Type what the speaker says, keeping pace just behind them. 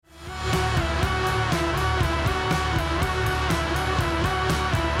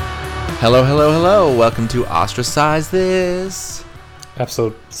Hello, hello, hello. Welcome to Ostracize This.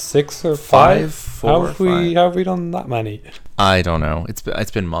 Episode 6 or 5? Four, How have we done that many? I don't know.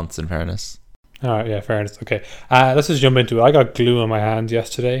 It's been months, in fairness. Alright, yeah, fairness. Okay. Let's just jump into it. I got glue on my hand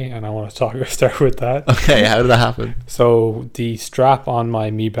yesterday, and I want to start with that. Okay, how did that happen? So, the strap on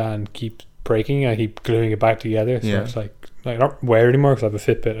my Mi Band keeps breaking. I keep gluing it back together. So, Yeah. it's like, I don't wear it anymore because I have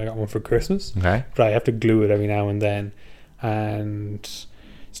a Fitbit. I got one for Christmas. Okay. But I have to glue it every now and then. And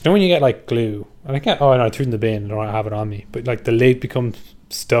so, when you get like glue, and I threw it in the bin. I don't have it on me. But like the lid becomes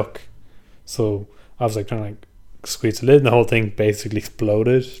stuck. So, I was like trying to like squeeze the lid, and the whole thing basically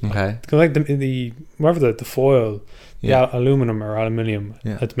exploded. Okay. Because like the foil, Yeah. aluminum or aluminium,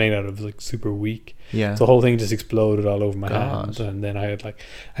 Yeah. it's made out of like super weak. Yeah. So the whole thing just exploded all over my hand, and then I had like,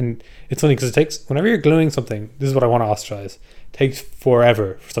 and it's funny because it takes, whenever you're gluing something, this is what I want to ostracize. It takes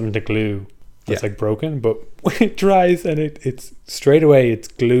forever for something to glue that's like broken, but when it dries and it's straight away,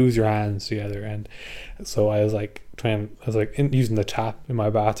 it glues your hands together. And so I was like using the tap in my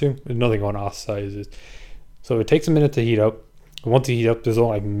bathroom. There's nothing on ostracize it. So it takes a minute to heat up. Once you heat up, there's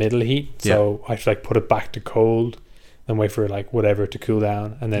only like middle heat. So I should like put it back to cold and wait for like whatever to cool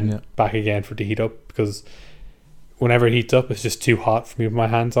down, and then back again for it to heat up, because whenever it heats up, it's just too hot for me with my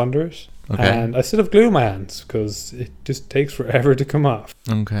hands under it. Okay. And I still have glue in my hands because it just takes forever to come off.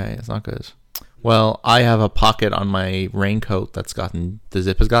 Okay, it's not good. Well, I have a pocket on my raincoat the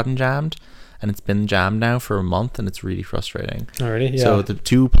zip has gotten jammed, and it's been jammed now for a month, and it's really frustrating. Already? Yeah. So the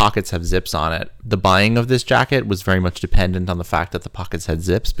two pockets have zips on it. The buying of this jacket was very much dependent on the fact that the pockets had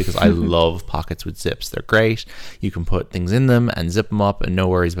zips, because I love pockets with zips. They're great. You can put things in them and zip them up, and no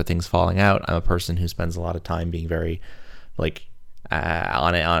worries about things falling out. I'm a person who spends a lot of time being very like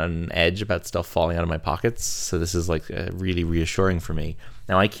on edge about stuff falling out of my pockets. So this is like really reassuring for me.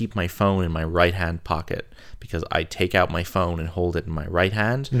 Now I keep my phone in my right hand pocket because I take out my phone and hold it in my right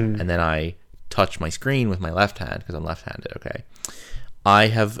hand, and then I touch my screen with my left hand because I'm left-handed. Okay, I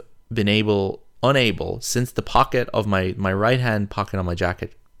have been unable since the pocket of my right hand pocket on my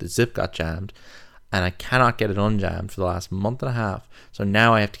jacket, the zip got jammed, and I cannot get it unjammed for the last month and a half. So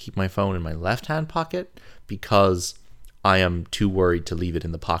now I have to keep my phone in my left hand pocket because I am too worried to leave it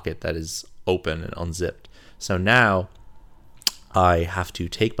in the pocket that is open and unzipped. So now I have to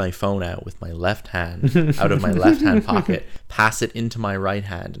take my phone out with my left hand out of my left hand pocket, pass it into my right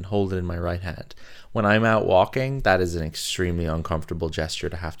hand, and hold it in my right hand. When I'm out walking, that is an extremely uncomfortable gesture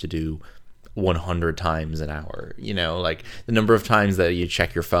to have to do 100 times an hour. You know, like the number of times that you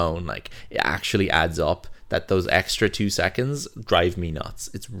check your phone, like it actually adds up. That those extra 2 seconds drive me nuts.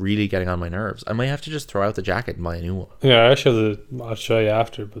 It's really getting on my nerves. I might have to just throw out the jacket and buy a new one. Yeah, I'll show you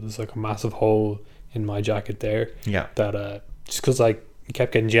after, but there's like a massive hole in my jacket there. Yeah. That just because like it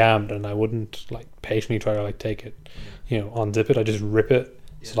kept getting jammed, and I wouldn't like patiently try to like take it, unzip it. I just rip it.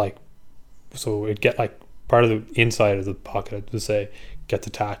 Yeah. So it get like part of the inside of the pocket, I would say, gets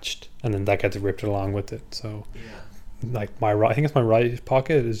attached, and then that gets ripped along with it. So like I think it's my right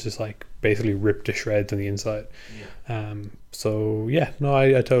pocket is just like basically ripped to shreds on the inside. So yeah, no,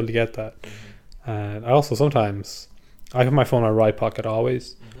 I totally get that. And I also sometimes I have my phone in my right pocket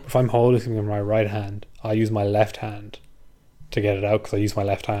always. If I'm holding something in my right hand, I use my left hand to get it out, because I use my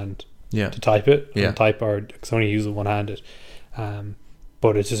left hand to type it. Because I only use it one-handed.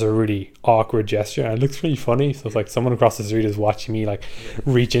 But it's just a really awkward gesture, and it looks really funny. So it's like someone across the street is watching me like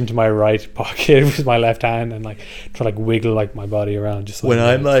reach into my right pocket with my left hand and like try like wiggle like my body around. Just when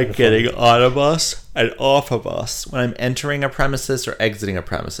I'm like getting on a bus and off a bus, when I'm entering a premises or exiting a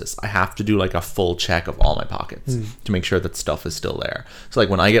premises, I have to do like a full check of all my pockets to make sure that stuff is still there. So like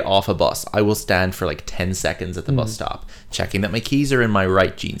when I get off a bus, I will stand for like 10 seconds at the bus stop, checking that my keys are in my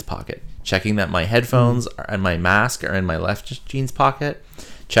right jeans pocket, checking that my headphones and my mask are in my left jeans pocket,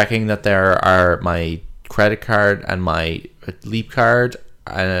 checking that there are my credit card and my Leap card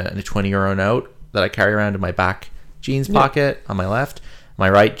and a €20 note that I carry around in my back jeans pocket on my left. My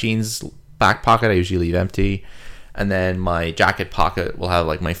right jeans back pocket I usually leave empty, and then my jacket pocket will have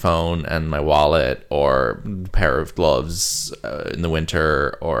like my phone and my wallet or a pair of gloves in the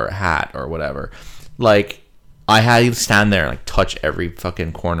winter, or a hat or whatever. Like I had to stand there and like touch every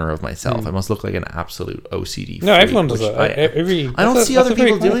fucking corner of myself. I must look like an absolute OCD freak. No, everyone does that. I don't see other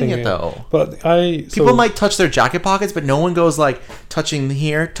people doing it though. But people might touch their jacket pockets, but no one goes like touching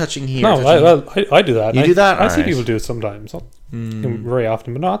here, touching here. No, I do that. You do that? I see people do it sometimes, not very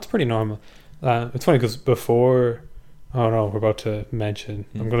often, but no, it's pretty normal. It's funny because before, we're about to mention.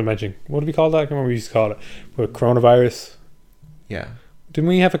 I'm going to mention, what do we call that? I can't remember what we used to call it. But coronavirus. Yeah. Didn't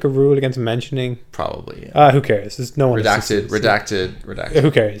we have like a rule against mentioning? Probably, yeah. Who cares? There's no one. Redacted.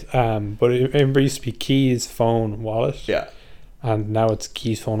 Who cares? But it used to be keys, phone, wallet. Yeah. and now it's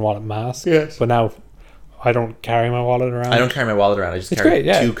keys, phone, wallet, mask. Yes. But now I don't carry my wallet around. I don't carry my wallet around. I just It's carry great,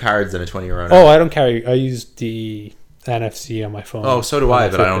 yeah. 2 cards and a 20-euro note. Oh, I don't carry. I use the NFC on my phone. Oh, so do on I,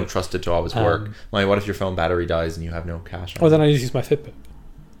 my but I don't Fitbit. trust it to always work. Like, what if your phone battery dies and you have no cash on Oh, it? then I just use my Fitbit.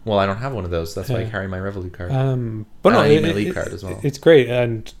 Well, I don't have one of those. That's why I Yeah. carry my Revolut card. But And no, I need my Leap card as well. It's great,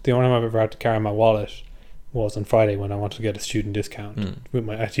 and the only time I've ever had to carry my wallet was on Friday when I wanted to get a student discount. With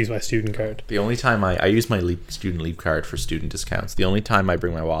my, I had to use my student card. The only time I use my student Leap card for student discounts. The only time I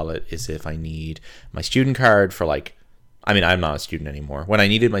bring my wallet is if I need my student card for like, I mean, I'm not a student anymore. When I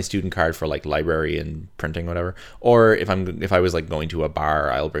needed my student card for like library and printing, whatever, or if I was like going to a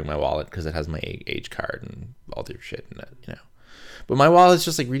bar, I'll bring my wallet because it has my age card and all the shit in it, you know. But my wallet's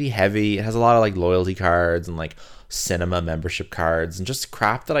just like really heavy. It has a lot of like loyalty cards and like cinema membership cards and just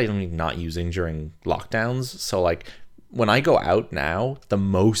crap that I'm not using during lockdowns. So like when I go out now, the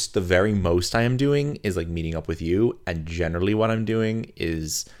very most I am doing is like meeting up with you, and generally what I'm doing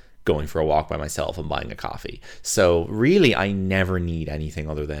is going for a walk by myself and buying a coffee. So really I never need anything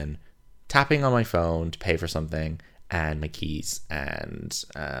other than tapping on my phone to pay for something and my keys and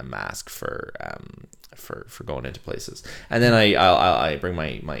a mask for going into places. And then I bring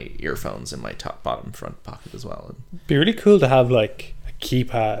my earphones in my top bottom front pocket as well. It'd be really cool to have like a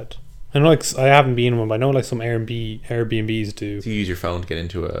keypad. I know, like, I haven't been in one, but I know like some Airbnbs do. Do you use your phone to get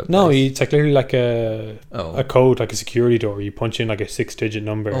into a No, place? it's like literally like a code, like a security door. You punch in like a 6-digit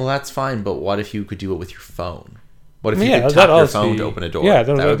number. Well, that's fine, but what if you could do it with your phone? What if you Yeah, could that'd tap your also phone be- to open a door? Yeah,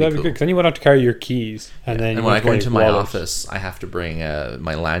 that would be that'd be cool. good. Because then you won't have to carry your keys, and then And you when I won't go carry into your my wallet. office, I have to bring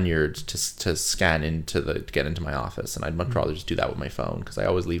my lanyard to scan to get into my office, and I'd much rather just do that with my phone because I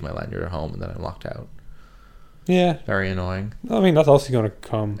always leave my lanyard at home and then I'm locked out. Yeah, Very annoying. I mean that's also going to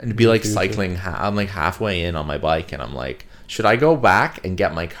come. And it'd be like in the future. cycling. I'm like halfway in on my bike, and I'm like, should I go back and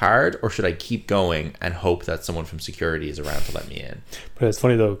get my card, or should I keep going and hope that someone from security is around to let me in? But it's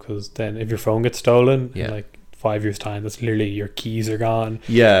funny though, because then if your phone gets stolen, Yeah. in like 5 years' time, that's literally your keys are gone.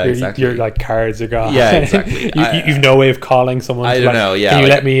 Yeah, your, exactly. Your like cards are gone. Yeah, exactly. You've no way of calling someone. I to, don't like, know, yeah, can you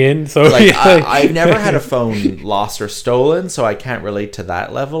like- let me in? So Like I've never had a phone lost or stolen, so I can't relate to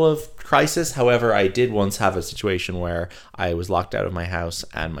that level of crisis. However, I did once have a situation where I was locked out of my house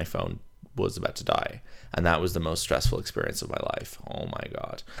and my phone was about to die, and that was the most stressful experience of my life. Oh my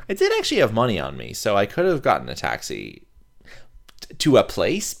god. I did actually have money on me, so I could have gotten a taxi to a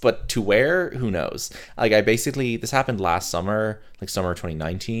place, but to where, who knows. Like, I basically, this happened last summer, like summer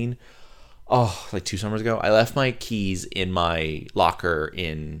 2019. Oh, like 2 summers ago. I left my keys in my locker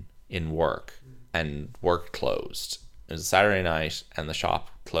in work, and work closed. It was a Saturday night, and the shop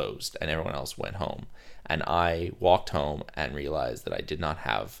closed, and everyone else went home. And I walked home and realized that I did not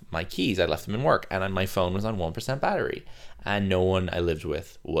have my keys. I left them in work, and my phone was on 1% battery, and no one I lived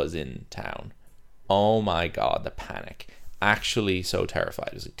with was in town. Oh my god, the panic. Actually so terrified.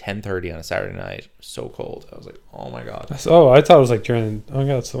 It was like 10:30 on a Saturday night. So cold. I was like, oh my god. Oh, I thought it was like during. Oh my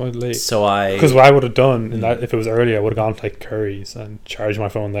god, it's so late. So Because what I would have done in that, if it was earlier, I would have gone to like Curry's and charged my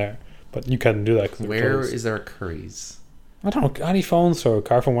phone there. But you couldn't do that. Cause where is there a Curry's? I don't know, any phone store,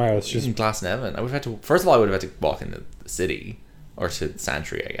 car from where it's Just just. in Glasnevin. I would have had to. First of all, I would have had to walk into the city or to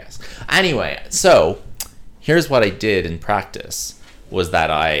Santry, I guess. Anyway, so here's what I did in practice: was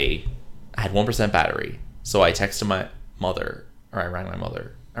that I had 1% battery. So I texted my mother, or I rang my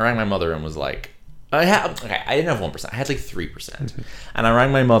mother. I rang my mother and was like, I didn't have 1%. I had like 3%. And I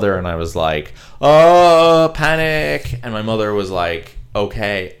rang my mother and I was like, oh, panic. And my mother was like,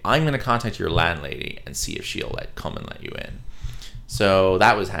 okay, I'm going to contact your landlady and see if she'll come and let you in. So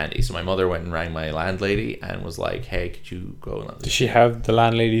that was handy. So my mother went and rang my landlady and was like, hey, could you go and let me Does she have the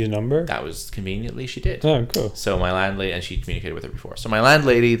landlady's number? That was conveniently she did. Oh, cool. So my landlady, and she communicated with her before. So my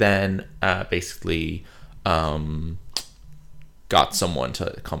landlady then basically got someone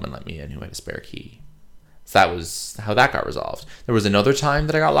to come and let me in who had a spare key. So that was how that got resolved. There was another time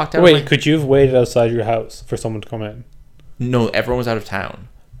that I got locked out. Wait, could you have waited outside your house for someone to come in? No, everyone was out of town.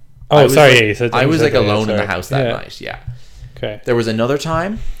 Oh, I was sorry. like- you said- I you was said like that, alone in the sorry. house that Yeah. night. Yeah. Okay. There was another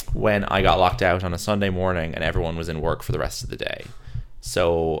time when I got locked out on a Sunday morning and everyone was in work for the rest of the day.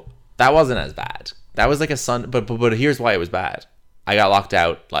 So that wasn't as bad. That was like a but here's why it was bad. I got locked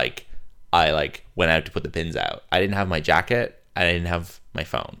out, like I went out to put the pins out. I didn't have my jacket, and I didn't have my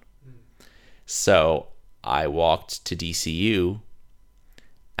phone. So I walked to DCU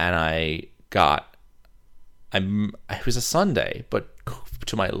and it was a Sunday, but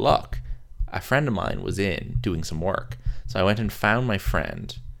to my luck, a friend of mine was in doing some work. So I went and found my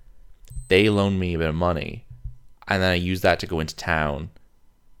friend. They loaned me a bit of money, and then I used that to go into town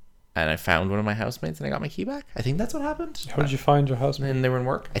and I found one of my housemates and I got my key back. I think that's what happened. How did you find your housemate? And they were in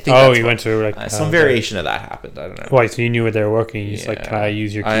work. I think. Oh, that's you what- went to like some variation of that happened. I don't know. Why? So you knew where they were working. You just like, Yeah. can I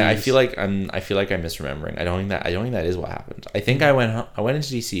use your keys? I feel like I'm misremembering. I don't think that is what happened. I think I went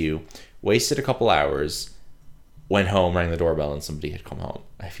into DCU, wasted a couple hours, went home, rang the doorbell, and somebody had come home.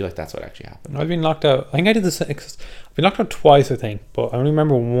 I feel like that's what actually happened. I've been locked out. I think I did this. I've been locked out twice, I think, but I only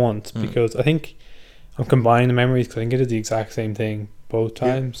remember once because I think I'm combining the memories because I think I did the exact same thing both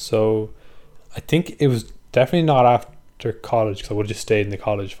times. So I think it was definitely not after college because I would have just stayed in the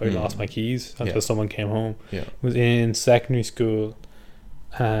college if I lost my keys until someone came home. Yeah. It was in secondary school,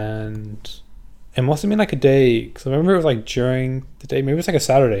 and it must have been like a day because I remember it was like during the day. Maybe it was like a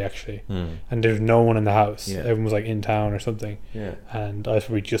Saturday actually, and there was no one in the house. Yeah. Everyone was like in town or something. Yeah. And I was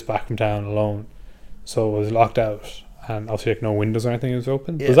probably just back from town alone, so I was locked out, and obviously like no windows or anything was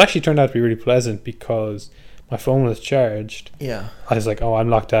open. But it was actually turned out to be really pleasant because my phone was charged. Yeah. I was like, oh, I'm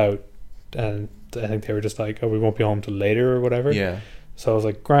locked out, and I think they were just like, oh, we won't be home till later or whatever. Yeah. So I was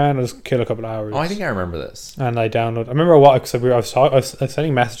like, grand, I'll just kill a couple of hours. Oh, I think I remember this. And I downloaded. I remember what because I was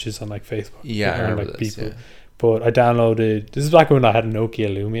sending messages on like Facebook. Yeah, I and, remember like, this. people. Yeah. But I downloaded. This is back when I had a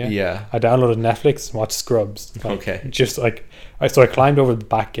Nokia Lumia. Yeah. I downloaded Netflix and watched Scrubs. Like, Okay. Just like I climbed over the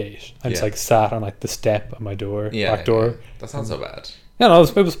back gate and just Yeah. like sat on like the step of my door, Yeah. back door. Yeah. That sounds so bad. Yeah, no,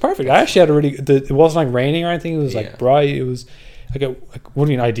 it was perfect. I actually had a really. It wasn't like raining or anything. It was Yeah. like bright. It was like it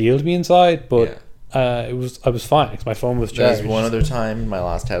wouldn't be ideal to be inside, but I was fine because my phone was charged. There's one other time in my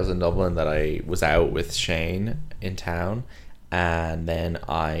last house in Dublin that I was out with Shane in town, and then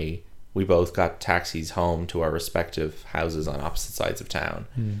we both got taxis home to our respective houses on opposite sides of town.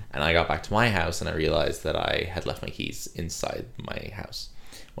 And I got back to my house and I realized that I had left my keys inside my house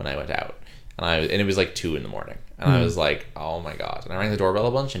when I went out. And it was like 2 a.m. and I was like, oh my god. And I rang the doorbell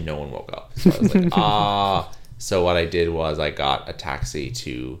a bunch and no one woke up. So I was like, So what I did was I got a taxi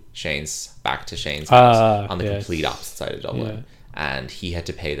back to Shane's house on the complete opposite side of Dublin. And he had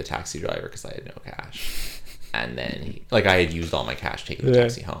to pay the taxi driver because I had no cash. And then I had used all my cash taking the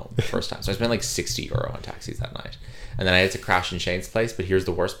taxi home the first time. So I spent like €60 on taxis that night. And then I had to crash in Shane's place. But here's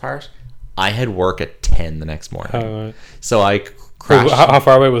the worst part. I had work at 10 the next morning. So I crashed. How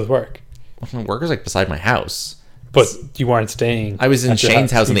far away was work? Work was like beside my house. But you weren't staying. I was in at your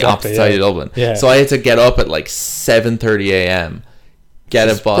Shane's house on the Exactly, opposite side of Dublin. Yeah. So I had to get up at like 7:30 a.m. Get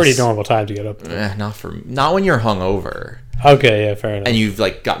It's a bus. pretty normal time to get up. Not when you're hungover Okay, yeah, fair enough. and you've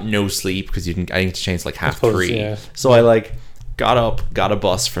like got no sleep because I think Shane's like half suppose, 3. yeah. So I got up, got a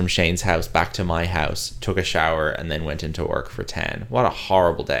bus from Shane's house back to my house, took a shower, and then went into work for 10. What a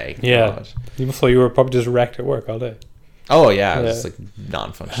horrible day. Yeah. So you were probably just wrecked at work all day. Oh yeah, it was like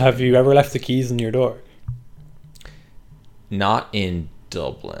non-functional. Have you ever left the keys in your door? Not in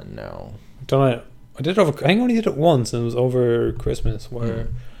Dublin, no. I did it over. I think I only did it once, and it was over Christmas where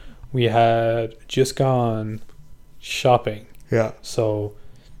we had just gone shopping. Yeah. So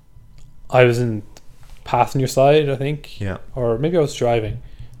I was in passenger side, I think. Yeah. Or maybe I was driving.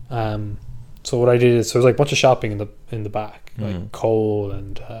 So what I did is there was like a bunch of shopping in the back, like coal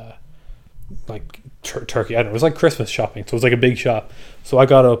and like turkey. I don't know. It was like Christmas shopping, so it was like a big shop. So I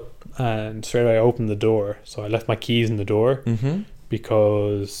got up and straight away I opened the door. So I left my keys in the door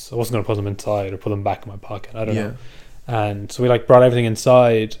because I wasn't going to put them inside or put them back in my pocket. I don't know. And so we brought everything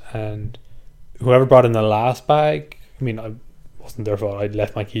inside, and whoever brought in the last bag, I mean, I wasn't their fault. I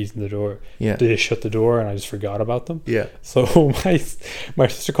left my keys in the door. Yeah. They just shut the door, and I just forgot about them. Yeah. So my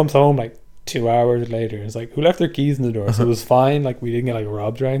sister comes home 2 hours later and it's like, who left their keys in the door? So it was fine, we didn't get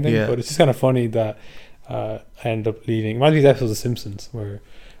robbed or anything. But it's just kind of funny that I ended up leaving. It might be the episode of Simpsons where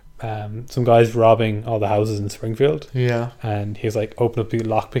some guy's robbing all the houses in Springfield. Yeah. And he's opened up the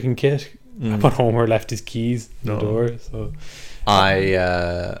lockpicking kit. But Homer left his keys in the door. So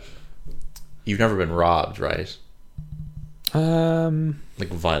you've never been robbed, right?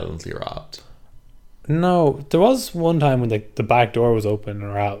 Violently robbed. No, there was one time when the back door was open in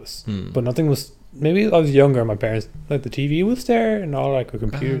our house, but nothing was. Maybe I was younger. My parents the TV was there and all a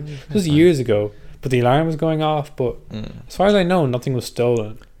computer. This was years ago, but the alarm was going off. But as far as I know, nothing was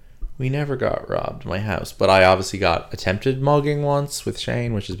stolen. We never got robbed my house, but I obviously got attempted mugging once with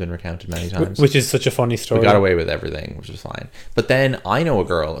Shane, which has been recounted many times. Which is such a funny story. We got away with everything, which was fine. But then I know a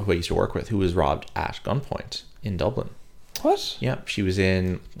girl who I used to work with who was robbed at gunpoint in Dublin. What? Yeah, she was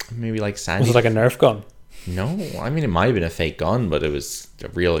in maybe Sandy. Was it like a Nerf gun? No, I mean it might have been a fake gun, but it was a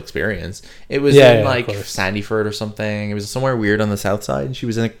real experience. It was Yeah, in of course. Sandyford or something. It was somewhere weird on the south side, and she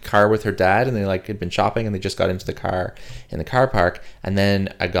was in a car with her dad, and they had been shopping, and they just got into the car in the car park, and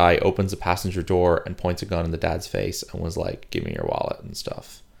then a guy opens the passenger door and points a gun in the dad's face and was like, "Give me your wallet and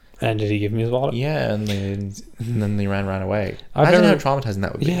stuff." And did he give me his wallet? Yeah, and then they ran away. I've Imagine never- how traumatizing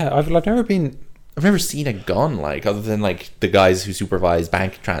that would be. Yeah, I've never been. I've never seen a gun, like, other than like the guys who supervise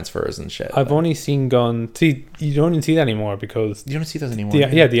bank transfers and shit. I've Like, only seen guns. See, you don't even see that anymore because you don't see those anymore.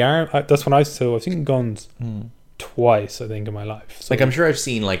 the arm. That's when I've seen guns Hmm. twice, I think, in my life. So, Like, I'm sure I've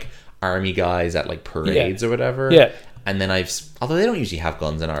seen like army guys at like parades or whatever. yeah. And then although they don't usually have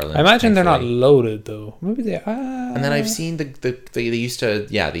guns in Ireland. I imagine they're not thankfully. loaded though. Maybe they are. And then I've seen they used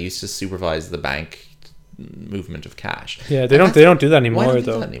to supervise the bank movement of cash. Yeah, they don't do that anymore don't they do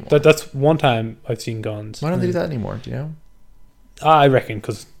though. that anymore? That's one time I've seen guns. Why don't they do that anymore? Do you know? I reckon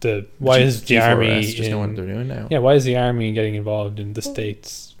because why is the army just know what they're doing now? yeah, why is the army getting involved in the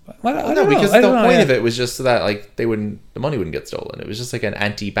states? Well, I No, don't know. because I the don't know, point yeah. of it was just so that like the money wouldn't get stolen. It was just like an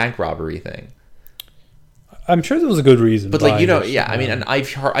anti-bank robbery thing. I'm sure there was a good reason. But like, you know, behind it. yeah, I mean, and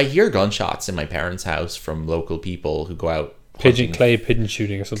I hear gunshots in my parents' house from local people who go out pigeon hunting- pigeon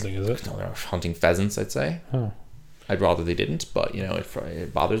shooting or something, is it? No, they're hunting pheasants, I'd say. Oh. I'd rather they didn't, but you know,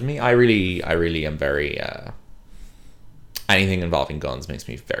 it bothers me. I really am very anything involving guns makes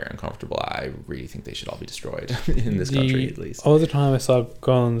me very uncomfortable. I really think they should all be destroyed in this country, at least. Other time I saw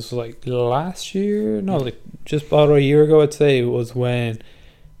guns was like last year, no, like just about a year ago, I'd say, it was when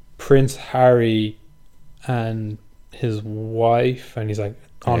Prince Harry and his wife and his like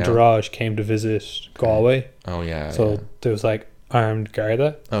entourage came to visit Galway. Oh yeah. So yeah. there was like armed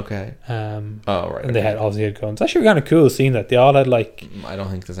Garda. Okay. Um, Oh right. and they had obviously had guns. Actually, kind of cool seeing that they all had like I don't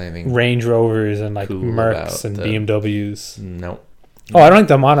think there's anything. Range Rovers and like Cool Mercs about and the- BMWs. No. Oh, I don't think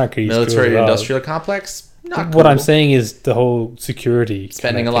the monarchy. Military industrial complex. Not What I'm cool. saying is the whole security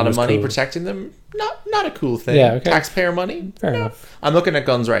Spending a kinda lot thing of was money cool. protecting them. Not a cool thing. Yeah, okay. Taxpayer money. Fair No. enough. I'm looking at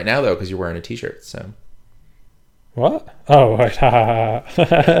guns right now though because you're wearing a t-shirt. So What? Oh, right.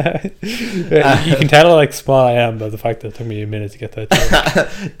 You can tell how like small I am by the fact that it took me a minute to get that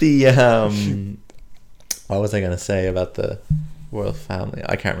joke. the what was I gonna say about the royal family?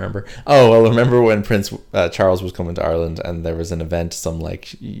 I can't remember. Oh well, remember when Prince Charles was coming to Ireland and there was an event some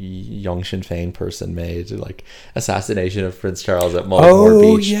like young Sinn Féin person made like assassination of Prince Charles at Mullingar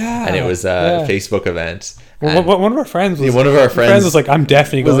Beach. yeah. And it was a Facebook event. Well, And one of our friends was. Yeah, one of our friends was like, "I'm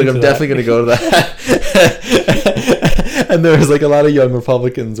definitely going." I'm definitely going to go to that. And there was like a lot of young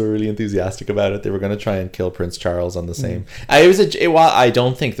Republicans were really enthusiastic about it. They were going to try and kill Prince Charles on the same. I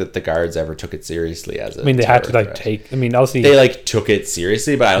don't think that the guards ever took it seriously as a. I mean, they had to terror like threat. take. I mean, obviously, They like took it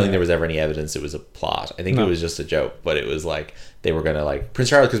seriously, but I don't think there was ever any evidence it was a plot. I think No. it was just a joke, but it was like they were going to like Prince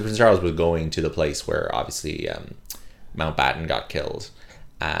Charles, because Prince Charles was going to the place where obviously Mountbatten got killed.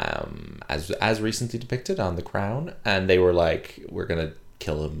 As recently depicted on The Crown, and they were like, we're gonna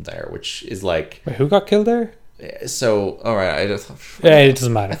kill him there, which is like, wait, who got killed there? so all right. it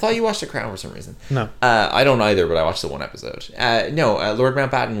doesn't matter. I thought you watched The Crown for some reason. No. I don't either, but I watched the one episode. Lord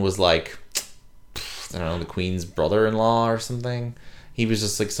Mountbatten was like, I don't know, the Queen's brother-in-law or something. He was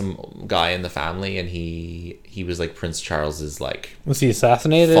just like some guy in the family, and he was like Prince Charles's like Was he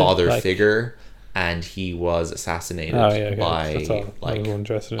assassanated? father Like- figure. And he was assassinated Oh, yeah, okay. by That's all I like was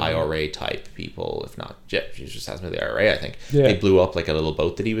interested in. IRA type people, if not, yeah, he was just assassinated by the IRA. I think Yeah. they blew up like a little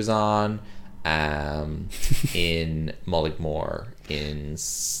boat that he was on, in Mulligmore in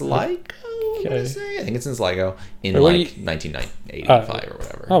Sligo. I wanna say. I think it's in Sligo in Wait, what like 1985 or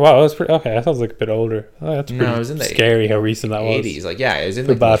whatever. Oh wow, that was pretty. Okay, I thought it was like a bit older. Oh, that's No, pretty it was in the scary how recent that was. 80s. Like yeah, it was in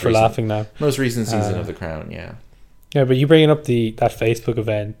Feel like bad most for recent- laughing now. Most recent season of The Crown. Yeah. Yeah, but you bringing up that Facebook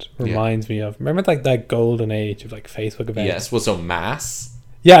event reminds me of. Remember like that golden age of like Facebook events. Yes. Well, so Mass.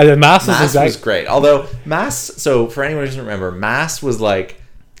 Yeah, the Mass was Mass exactly. was great. Although Mass, so for anyone who doesn't remember, Mass was like,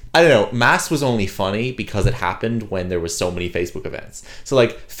 I don't know, Mass was only funny because it happened when there was so many Facebook events. So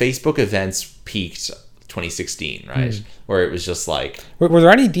like Facebook events peaked 2016, right? Where it was just like Were there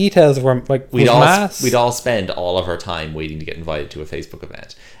any details where like we'd was all Mass? spend all of our time waiting to get invited to a Facebook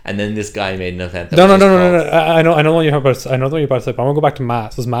event, and then this guy made an event. That No. was just called- I know what you're about. I know what you're about to say. But I want to go back to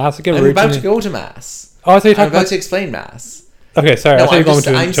Mass. Was Mass like I'm originally? about to go to Mass. Oh, I thought you were I'm talking about about. to explain Mass. Okay, sorry. I No, thought you I'm, were going just,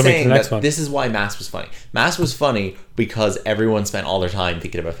 I'm to jump into saying the next that one. this is why Mass was funny. Mass was funny because everyone spent all their time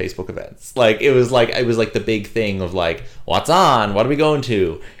thinking about Facebook events. Like it was like the big thing of like, what's on? What are we going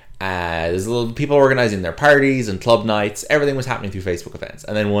to? There's little people organizing their parties and club nights. Everything was happening through Facebook events.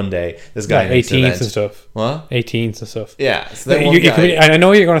 And then one day, this guy makes an 18s event. and stuff. What? 18s and stuff. Yeah. So then one, I know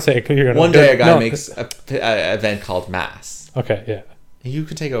what you're going to say. You're gonna, one day a guy no, makes a event called Mass. Okay, yeah. You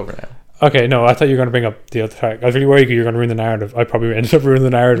can take over now. Okay, no, I thought you were going to bring up the other track. I was really worried you were going to ruin the narrative. I probably ended up ruining the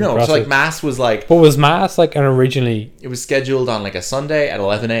narrative. No, so like Mass was like, But was Mass like an originally? it was scheduled on like a Sunday at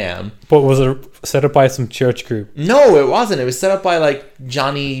 11 a.m. But was it set up by some church group? No, it wasn't. It was set up by like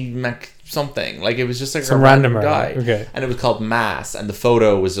Johnny something. Like it was just like Some a random randomer, guy. okay. And it was called Mass, and the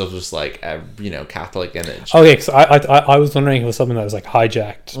photo was just like a Catholic image. Okay, so I was wondering if it was something that was like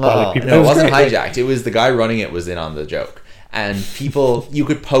hijacked by like people. No, it wasn't great. hijacked. It was the guy running it was in on the joke. And people, you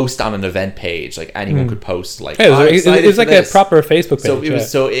could post on an event page, like anyone could post, like Yeah, "I'm it excited was for like this." a proper Facebook page.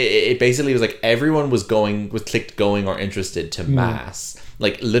 So it basically was like everyone was clicked going or interested to Mass,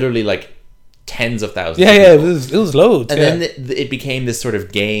 like literally like tens of thousands. Yeah, of yeah, people. it was loads. And yeah. then it became this sort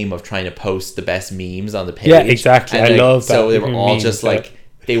of game of trying to post the best memes on the page. Yeah, exactly. And I love that. So they were all Memes, just yeah. like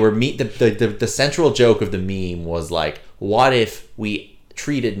they were the central joke of the meme was like, what if we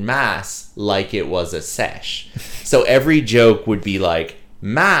treated Mass like it was a sesh? So every joke would be like,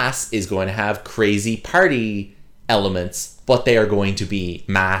 Mass is going to have crazy party elements, but they are going to be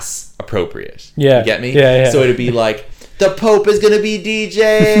Mass appropriate. Yeah. You get me? Yeah, yeah. So it'd be like, the Pope is going to be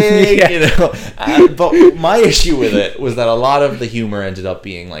DJ, Yeah. you know. But my issue with it was that a lot of the humor ended up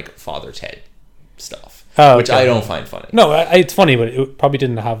being like Father Ted stuff, which okay. I don't find funny. No, it's funny, but it probably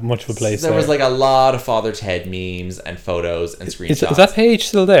didn't have much of a place. There was like a lot of Father Ted memes and photos and screenshots. Is that page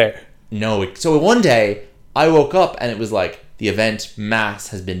still there? No. So one day I woke up and it was like the event Mass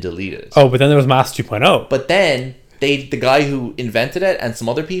has been deleted. Oh, but then there was Mass 2.0. But then the guy who invented it and some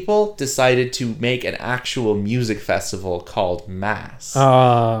other people decided to make an actual music festival called Mass.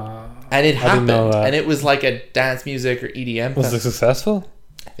 And it didn't happened. know that. And it was like a dance music or EDM Was it festival. successful?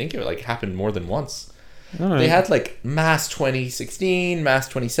 I think it like happened more than once. Alright. They had like Mass 2016, Mass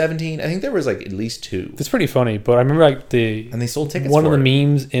 2017. I think there was like at least two. It's pretty funny, but I remember like And they sold tickets one for of the it.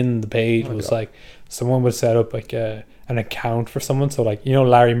 memes in the page Oh, was God. like someone would set up like an account for someone. So like, you know,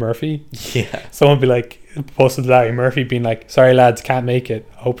 Larry Murphy, Yeah. someone would be like posted Larry Murphy being like, sorry lads, can't make it,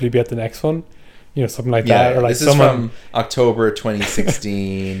 hopefully be at the next one, you know, something like that. Yeah, Or like this is from October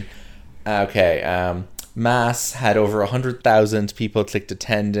 2016. Okay, Mass had over 100,000 people clicked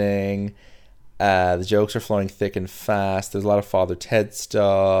attending. The jokes are flowing thick and fast. There's a lot of Father Ted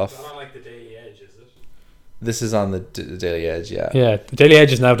stuff. like the Daily Edge, is it? This is on the Daily Edge, yeah. Yeah, the Daily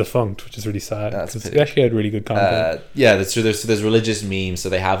Edge is now defunct, which is really sad. That's a Because pity. it actually had really good content. Yeah, that's true. There's religious memes. So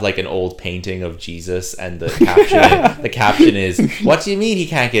they have like an old painting of Jesus, and the caption the caption is, "What do you mean he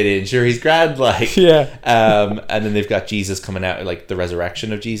can't get in? Sure, he's grand." Like, Yeah. And then they've got Jesus coming out, like the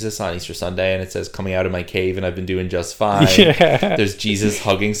resurrection of Jesus on Easter Sunday, and it says, "Coming out of my cave, and I've been doing just fine." Yeah. There's Jesus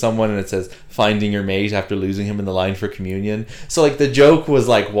hugging someone, and it says, "Finding your mate after losing him in the line for communion." So like the joke was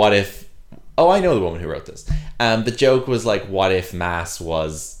like, what if? Oh, I know the woman who wrote this. The joke was like, what if Mass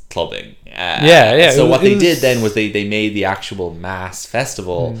was clubbing? Yeah. So what they was- did then was they made the actual Mass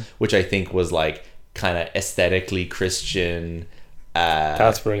festival, which I think was like kind of aesthetically Christian.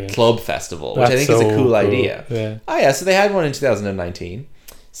 That's brilliant. Club festival, which I That's think is a so cool cool. idea. Yeah. Oh yeah, so they had one in 2019.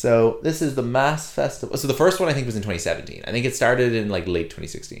 So this is the Mass Festival. So the first one I think was in 2017. I think it started in like late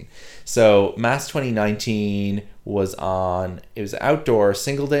 2016. So Mass 2019 was it was an outdoor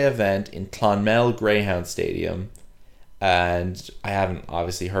single day event in Clonmel Greyhound Stadium. And I haven't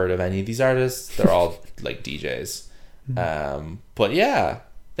obviously heard of any of these artists. They're all like DJs. But yeah,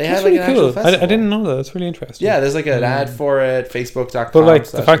 they That's had like really an actual cool. festival. I didn't know that. That's really interesting. Yeah, there's like an ad for it, facebook.com. But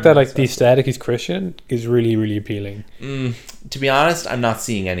like the fact that like the the aesthetic is Christian is really, really appealing. to be honest, I'm not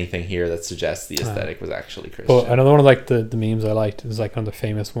seeing anything here that suggests the aesthetic was actually Christian. But another one of like the memes I liked is like another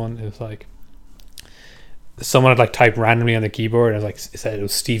famous one is like someone had like typed randomly on the keyboard and like it said it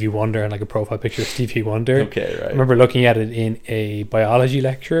was Stevie Wonder and like a profile picture of Stevie Wonder. Okay, right. I remember looking at it in a biology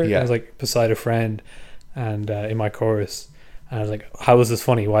lecture. Yeah. I was like beside a friend and in my course, and I was like, "How is this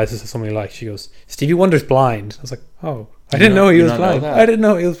funny? Why is this something like?" She goes, "Stevie Wonder's blind." I was like, "Oh, I didn't know he you was not know blind. that? I didn't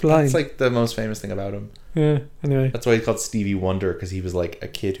know he was blind." It's like the most famous thing about him. Yeah. Anyway, That's why he's called Stevie Wonder, because he was like a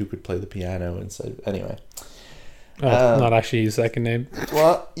kid who could play the piano inside. Anyway. not actually his second name.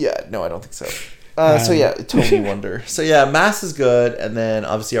 Well, yeah, no, I don't think so. So yeah, Tony Wonder. So yeah, Mass is good, and then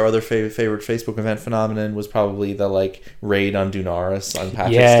obviously our other favorite Facebook event phenomenon was probably the like raid on Dunaris on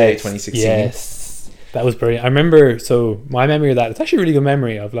Patrick's Day 2016. Yes, that was brilliant. I remember. So my memory of that, it's actually a really good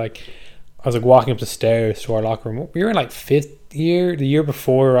memory of like I was like walking up the stairs to our locker room. We were in like fifth year, the year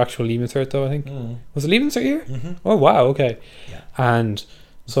before our actual Leaving Cert though. I think was it Leaving Cert year? Mm-hmm. Oh wow, okay. Yeah. And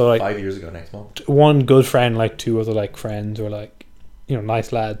so like 5 years ago next month. one good friend, like two other like friends, or like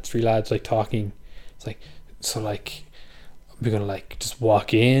nice lads, three lads like talking. It's like so like we're gonna like just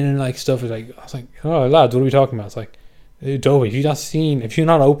walk in and like stuff. Like I was like, oh lads, what are we talking about? It's like, hey, Dobie, if you've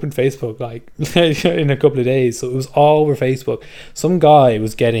not opened Facebook like in a couple of days, so it was all over Facebook. Some guy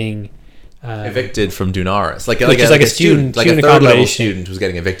was getting Evicted from Dunaris, like is a student, like a student third level accommodation. student was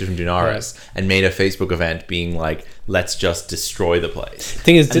getting evicted from Dunaris and made a Facebook event being like, "Let's just destroy the place."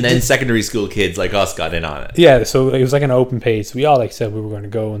 Thing is, And then secondary school kids like us got in on it. yeah, so it was like an open page. So we all like said we were going to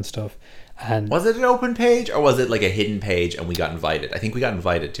go and stuff. And Was it an open page or was it like a hidden page and we got invited? I think we got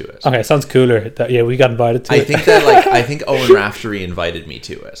invited to it. okay, sounds cooler. That we got invited to I it. think that I think Owen Raftery invited me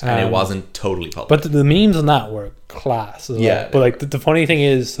to it, and it wasn't totally public. But the memes on that were class as well. Yeah, But like the funny thing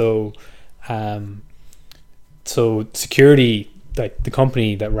is, so security, like the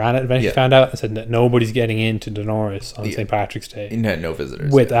company that ran it, eventually found out and said that nobody's getting into Dolores on St. Patrick's Day no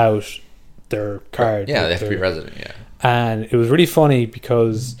visitors without their card. Yeah, like they have to be their- resident. Yeah, And it was really funny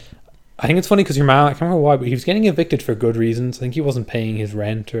because I think it's funny because your man, I can't remember why, but he was getting evicted for good reasons. I think he wasn't paying his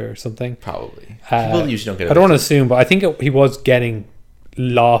rent or something. probably. People usually don't get. I don't want to assume, but I think he was getting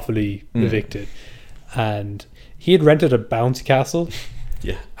lawfully evicted. And he had rented a bouncy castle.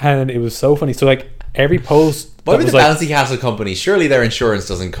 Yeah. And it was so funny. So like every post What that with was the like, bouncy castle company? Surely their insurance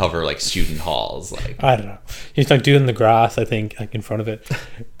doesn't cover like student halls. Like, I don't know. He's like doing the grass, I think, like in front of it.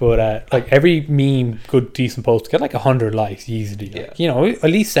 But like every meme, good decent post, get like 100 likes easily. Like, you know, at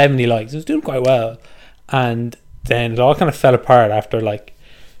least 70 likes. It was doing quite well. And then it all kind of fell apart after like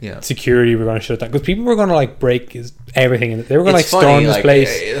security were going to shut down because people were going to like break everything. They were going to like storm this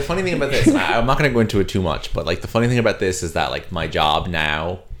place. The funny thing about this, and I'm not going to go into it too much, but like the funny thing about this is that like my job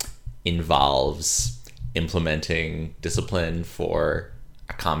now involves implementing discipline for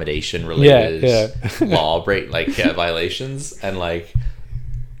accommodation related law violations, and like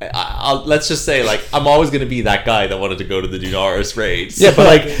I'll let's just say like I'm always going to be that guy that wanted to go to the Dunaris raid. So, but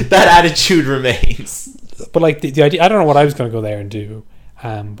like that attitude remains. But like the idea, I don't know what I was going to go there and do.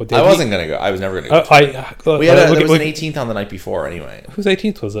 But the I idea, wasn't going to go. I was never going to go. There was an 18th on the night before anyway. Whose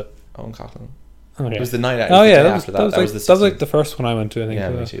 18th was it? Owen Coughlin. Okay. It was the night out. Oh yeah, after that. That was like the first one I went to. I think. Yeah,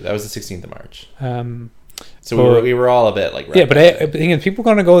 me too. That was the 16th of March. So but, we were all a bit like but the thing is, people are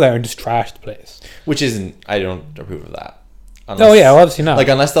going to go there and just trash the place, which isn't. I don't approve of that. Obviously not. Like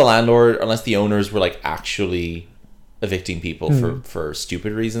unless the owners were like actually evicting people for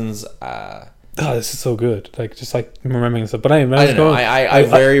stupid reasons. Oh, this is so good. Like just like remembering stuff. But I don't know. I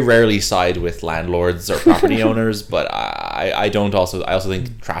very rarely side with landlords or property owners, but I also think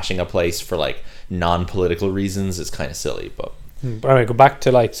trashing a place for like non-political reasons is kind of silly. But anyway, go back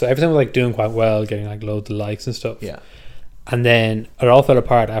to like, so everything was like doing quite well, getting like loads of likes and stuff. Yeah. And then it all fell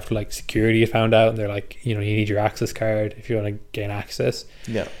apart after like security had found out, and they're like, you know, you need your access card if you want to gain access.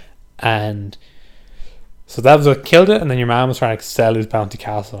 Yeah. And so that was what killed it. And then your man was trying to sell his bounty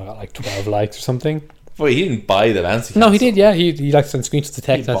castle and got like 12 likes or something. Well, he didn't buy the bouncy castle. No, he did. Yeah, he like sent screenshots to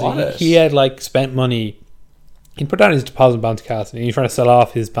text. He had like spent money. He put down his deposit on bounty castle, and he was trying to sell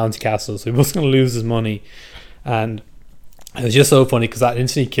off his bounty castle, so he was going to lose his money. And it was just so funny because that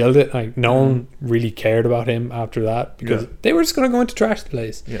instantly killed it. Like no one really cared about him after that because they were just going to go into trash the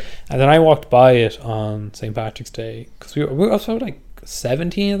place. Yeah. And then I walked by it on St. Patrick's Day because we were also like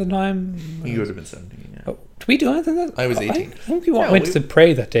 17 at the time. You would have been 17. Yeah. Oh, did we do anything? I was 18. I think we went to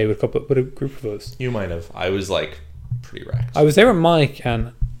pray that day with a group of us. You might have. I was like pretty wrecked. I was there with Mike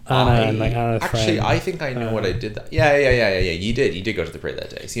and Anna and like Anna's actually, friend. I think I know what I did. Yeah. You did go to the parade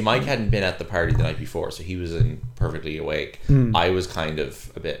that day. See, Mike hadn't been at the party the night before, so he was perfectly awake. I was kind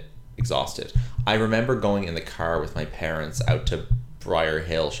of a bit exhausted. I remember going in the car with my parents out to Briar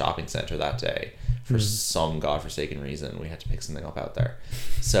Hill Shopping Centre that day. For some godforsaken reason, we had to pick something up out there.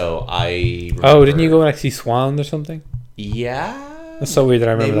 So I remember, didn't you go and like see swans or something? Yeah. That's so weird that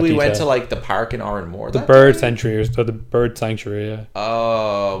I remember Maybe that we went detail. to like the park in Oranmore. The bird sanctuary, or the bird sanctuary, yeah.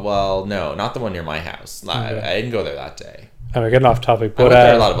 Oh, well, no, not the one near my house. I didn't go there that day. We're getting off topic, I but went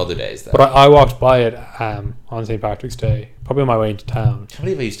there a lot of other days though. But I walked by it on St. Patrick's Day, probably on my way into town. I can't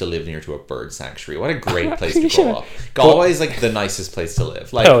believe I used to live near to a bird sanctuary. What a great place to grow up. Galway's like the nicest place to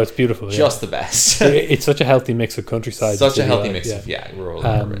live. Like, it's beautiful. Just the best. It's such a healthy mix of countryside. Such a healthy mix of rural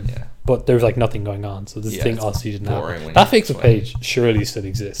and urban. Yeah. But there's like nothing going on, so this thing obviously didn't happen. Boring That Facebook page surely still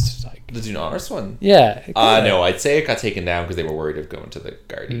exists. Like the Dunaris one? Yeah. No, I'd say it got taken down because they were worried of going to the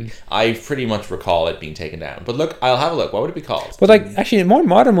Gardaí. I pretty much recall it being taken down. But look, I'll have a look. What would it be called? But like, actually, a more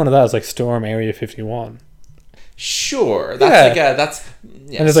modern one of that is like Storm Area 51. Sure. That's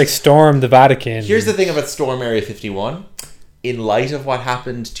yes. And it's like Storm the Vatican. Here's the thing about Storm Area 51. In light of what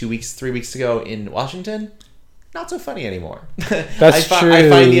happened 3 weeks ago in Washington, not so funny anymore. That's true. I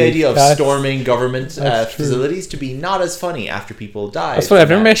find the idea of storming government facilities to be not as funny after people die. That's funny. I've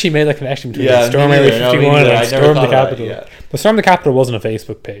never actually made that connection between Storm Area 51 and Storm the Capitol. But Storm the Capitol wasn't a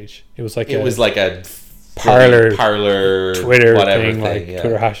Facebook page. It was like a Parler Twitter whatever thing, like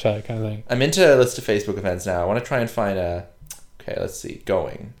Twitter hashtag kind of thing. I'm into a list of Facebook events now. I want to try and find let's see,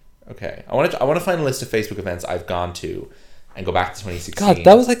 going. Okay, I want to find a list of Facebook events I've gone to, and go back to 2016. God,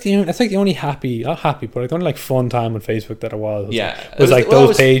 that was like that's like the only not happy, but like the only like fun time on Facebook that it was. Yeah, was like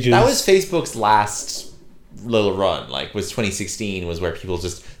those pages. That was Facebook's last little run. Like, was 2016 was where people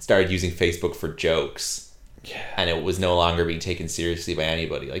just started using Facebook for jokes. Yeah. And it was no longer being taken seriously by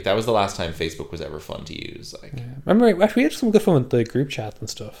anybody. Like, that was the last time Facebook was ever fun to use. Like, yeah. Remember, actually, we had some good fun with the group chat and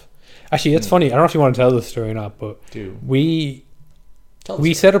stuff. Actually, it's funny. I don't know if you want to tell this story or not, but we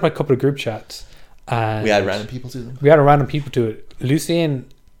set up a couple of group chats. And we added random people to them. We added random people to it.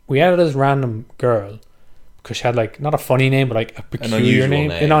 Lucien, we added this random girl because she had like not a funny name, but like a peculiar name,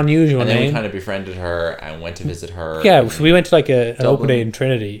 an unusual name. And then we kind of befriended her and went to visit her. Yeah, so we went to like an open day in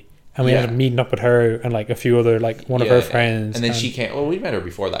Trinity. And we ended up meeting up with her and like a few other like one of her friends. And then she came. Well, we met her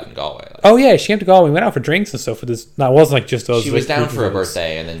before that in Galway. Like, oh yeah, she came to Galway. We went out for drinks and stuff. With this, no, it wasn't like just us. She was down for a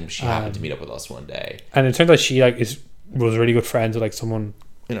birthday, and then she happened to meet up with us one day. And it turns out she like was really good friends with like someone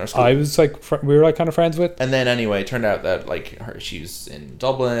in our school. I was like we were like kind of friends with. And then anyway, it turned out that like she's in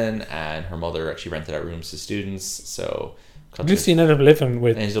Dublin, and her mother actually rented out rooms to students. So Lucy ended up living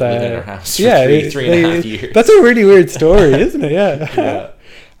with. Ended up living in her house for three and a half years. That's a really weird story, isn't it? Yeah. Yeah.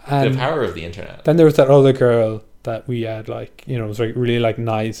 The power of the internet. Then there was that other girl that we had, like, you know, was like really like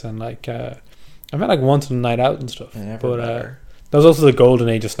nice and like I met like once on a night out and stuff. But there was also the golden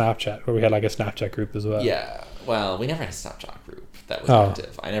age of Snapchat where we had like a Snapchat group as well. Yeah, well, we never had a Snapchat group that was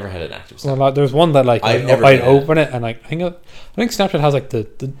active. I never had an active Snapchat. Well, there was one that like I'd open it and like I think Snapchat has like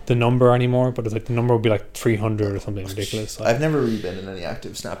the number anymore, but it's like the number would be like 300 or something ridiculous. Like, I've never really been in any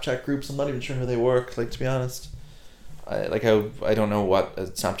active Snapchat groups. I'm not even sure how they work. Like, to be honest. I don't know what a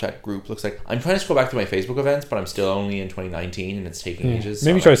Snapchat group looks like. I'm trying to scroll back to my Facebook events, but I'm still only in 2019 and it's taking ages.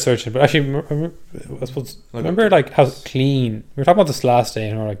 Maybe try searching. But actually, remember like how clean we were talking about this last day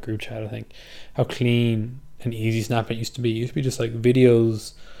in our like group chat. I think how clean and easy Snapchat used to be. It used to be just like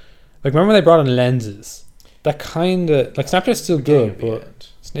videos. Like, remember they brought in lenses. That kind of like Snapchat's still good, but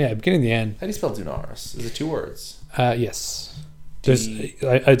beginning of the end. How do you spell Dunaris? Is it 2 words? Yes. There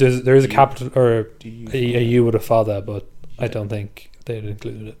is a capital or a U with a father, but I don't think they'd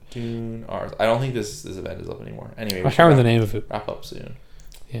included it. I don't think this event is up anymore. Anyway, I can't remember the name of it. Wrap up soon.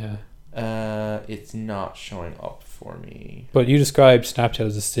 Yeah. It's not showing up for me. But you described Snapchat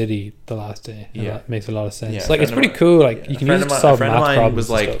as a city the last day. And that makes a lot of sense. Yeah, like, it's pretty cool. Like, you can use it to solve math problems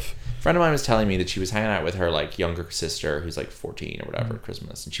and stuff. A friend of mine was telling me that she was hanging out with her like younger sister who's like 14 or whatever at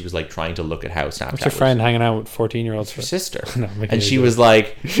Christmas, and she was like trying to look at how Snapchat. What's your friend hanging out with 14-year-olds? Her sister. No, and she was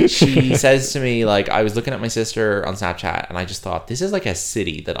like, she says to me like, I was looking at my sister on Snapchat and I just thought, this is like a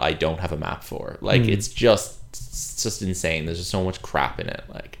city that I don't have a map for. Like it's just insane. There's just so much crap in it.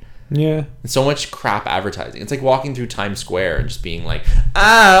 Like. Yeah. And so much crap advertising. It's like walking through Times Square and just being like,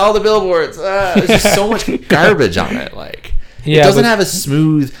 all the billboards. There's just so much garbage on it. Like. Yeah, it doesn't have a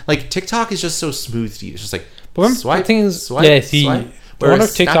smooth, like TikTok is just so smooth to use. It's just like swipe, the thing is, swipe, swipe. I wonder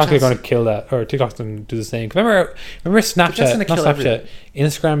if TikTok is going to kill that, or TikTok's going to do the same. Remember Snapchat, not Snapchat,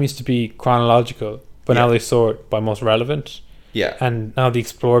 Instagram used to be chronological, but now they sort by most relevant. Yeah. And now the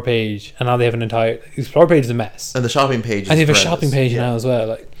Explore page, and now they have an entire Explore page is a mess. And the shopping page is and they have a shopping page now as well.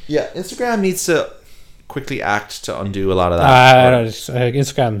 Like, yeah, Instagram needs to quickly act to undo a lot of that.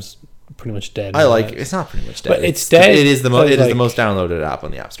 Instagram's pretty much dead. It's not pretty much dead, but it's dead. It is the most downloaded app on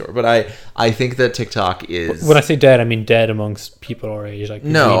the App Store. But I think that TikTok is. When I say dead, I mean dead amongst people our age. Like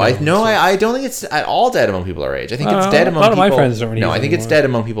I don't think it's at all dead among people our age. I think it's dead among people. A lot of my friends don't really. No, I think it's dead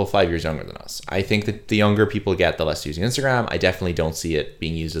among people 5 years younger than us. I think that the younger people get, the less using Instagram. I definitely don't see it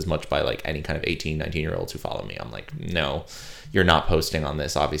being used as much by like any kind of 18, 19-year-olds who follow me. I'm like, no. You're not posting on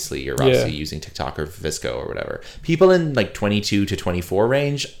this. Obviously, you're obviously using TikTok or Visco or whatever. People in like 22 to 24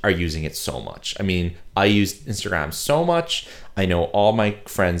 range are using it so much. I mean, I use Instagram so much. I know all my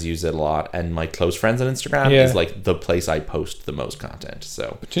friends use it a lot, and my close friends on Instagram is like the place I post the most content.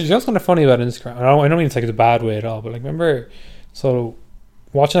 So, you know what's kind of funny about Instagram? I don't mean it's like a bad way at all, but like remember, so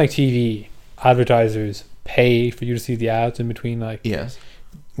watching like TV, advertisers pay for you to see the ads in between like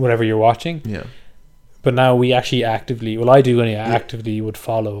whatever you're watching. Yeah. But now we actually actively, I do anyway, actively would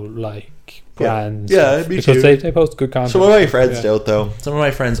follow like brands. Yeah, me because too. They post good content. Some of my friends don't though. Some of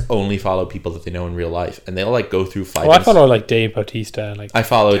my friends only follow people that they know in real life, and they'll like go through 5 I follow like Dave Bautista and like I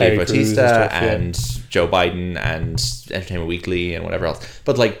follow Terry Dave Crews Bautista and Joe Biden and Entertainment Weekly and whatever else.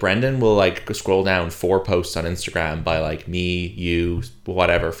 But like Brendan will like scroll down 4 posts on Instagram by like me, you,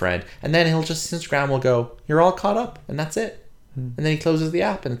 whatever friend, and then Instagram will go, you're all caught up, and that's it. And then he closes the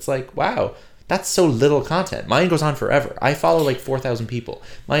app, and it's like, wow. That's so little content. Mine goes on forever. I follow like 4,000 people.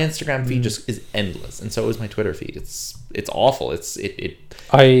 My Instagram feed just is endless, and so is my Twitter feed. It's awful.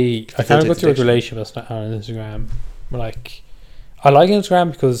 I kind of go through a relationship on Instagram. Like, I like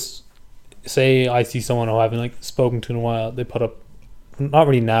Instagram because, say, I see someone who I haven't like spoken to in a while. They put up, not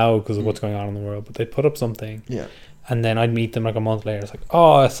really now because of what's going on in the world, but they put up something. Yeah. And then I'd meet them like a month later. It's like,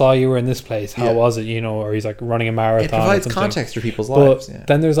 oh, I saw you were in this place. How was it? You know, or he's like running a marathon. It provides context for people's but lives. Yeah.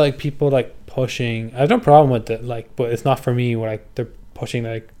 then there's like people like pushing. I have no problem with it, like, but it's not for me. Where like they're pushing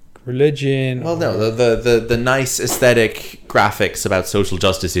like religion. Well, no, the nice aesthetic graphics about social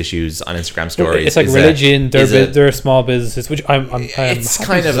justice issues on Instagram stories. It's like religion. They're small businesses, which I'm it's happy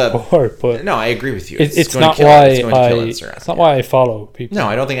kind to of support, but no, I agree with you. It's going not to kill why it's going to kill Instagram. it's not why I follow people. No,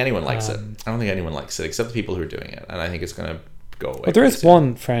 I don't think anyone likes it. I don't think anyone likes it except the people who are doing it, and I think it's going to go away. But there is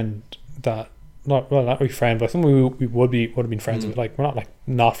one friend that not really friend, but someone we would have been friends with. Like, we're not like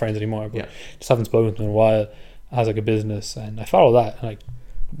not friends anymore, but just haven't spoken to them in a while. Has like a business, and I follow that. And like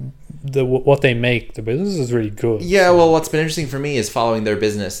what they make, the business is really good. Yeah, well, what's been interesting for me is following their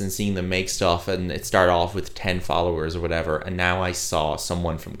business and seeing them make stuff, and it started off with 10 followers or whatever, and now I saw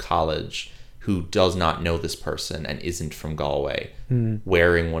someone from college who does not know this person and isn't from Galway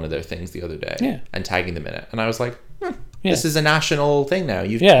wearing one of their things the other day and tagging them in it, and I was like, this is a national thing now.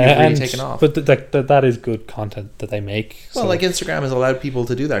 You've really taken off. But that is good content that they make. Well, like Instagram has allowed people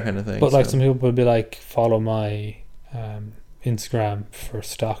to do that kind of thing. But like some people would be like, follow my Instagram for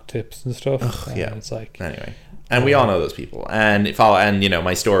stock tips and stuff. Ugh, yeah, it's like, anyway, and we all know those people, and you know,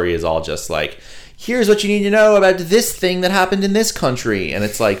 my story is all just like, here's what you need to know about this thing that happened in this country, and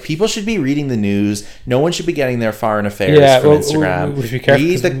it's like, people should be reading the news. No one should be getting their foreign affairs from Instagram. We should be careful.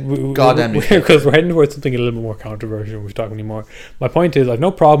 Read the goddamn news, because we're heading towards something a little bit more controversial. We're talking anymore. My point is, I've no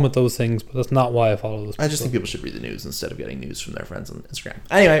problem with those things, but that's not why I follow those people. I just think people should read the news instead of getting news from their friends on Instagram.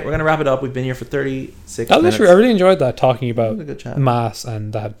 Anyway, we're gonna wrap it up. We've been here for 36 minutes. I really enjoyed that, talking about a good chat. mass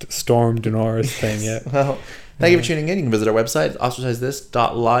and that Storm Dolores thing. Yeah. Well, thank you for tuning in. You can visit our website,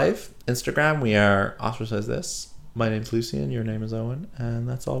 ostracizethis.live. Instagram, we are Ostracize This. My name's Lucian, your name is Owen, and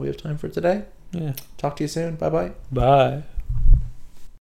that's all we have time for today. Yeah. Talk to you soon. Bye-bye. Bye.